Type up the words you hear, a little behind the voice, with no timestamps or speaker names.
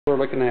we're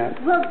looking at?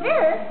 Well,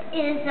 this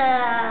is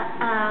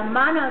a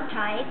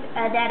monotype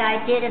that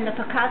I did in the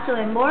Picasso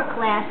and More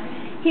class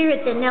here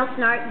at the Nelson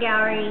Art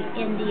Gallery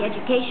in the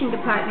Education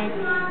Department,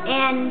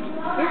 and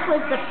this was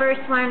the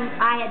first one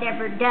I had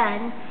ever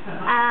done.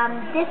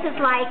 This is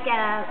like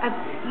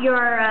your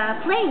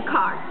playing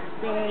card,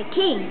 the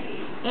king,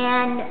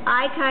 and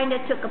I kind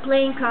of took a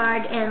playing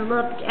card and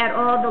looked at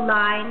all the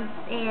lines,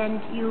 and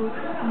you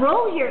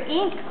roll your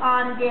ink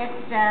on this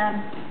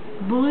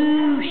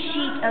blue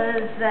sheet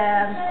of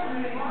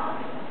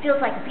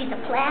feels like a piece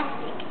of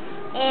plastic,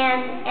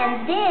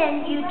 and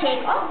then you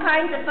take all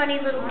kinds of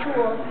funny little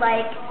tools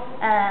like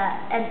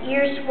an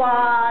ear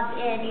swab,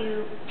 and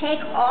you take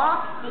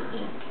off the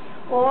ink,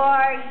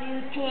 or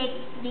you take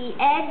the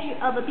edge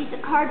of a piece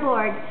of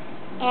cardboard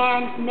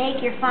and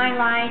make your fine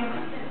lines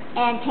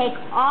and take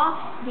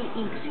off the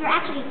ink. So you're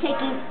actually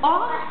taking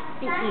off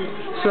the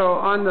ink. So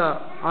on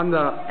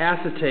the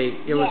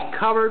acetate, it was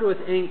covered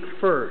with ink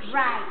first.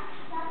 Right.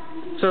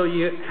 So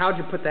how'd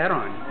you put that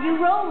on? You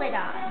roll it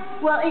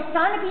on. Well, it's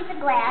on a piece of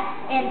glass,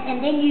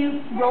 and then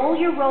you roll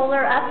your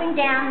roller up and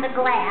down the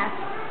glass,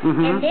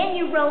 and then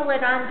you roll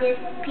it on this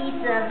piece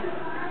of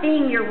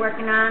thing you're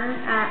working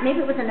on.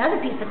 Maybe it was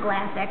another piece of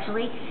glass,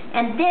 actually.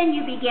 And then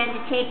you begin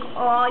to take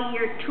all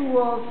your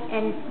tools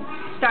and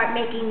start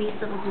making these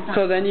little designs.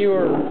 So then you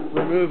were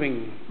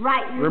removing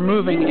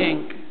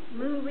ink.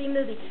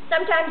 Removing.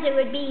 Sometimes it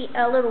would be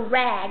a little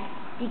rag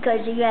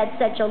because you had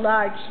such a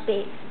large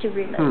space to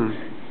remove.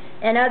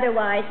 And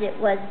otherwise it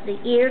was the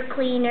ear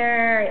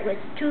cleaner, it was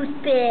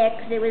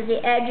toothpicks, it was the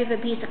edge of a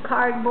piece of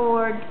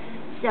cardboard.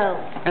 So.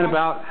 And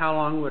about how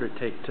long would it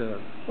take to?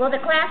 Well,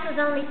 the class was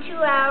only 2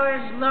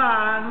 hours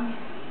long,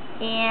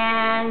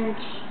 and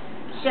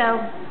so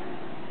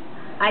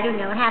I don't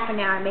know, half an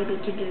hour maybe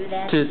to do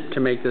that. To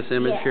make this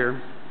image here?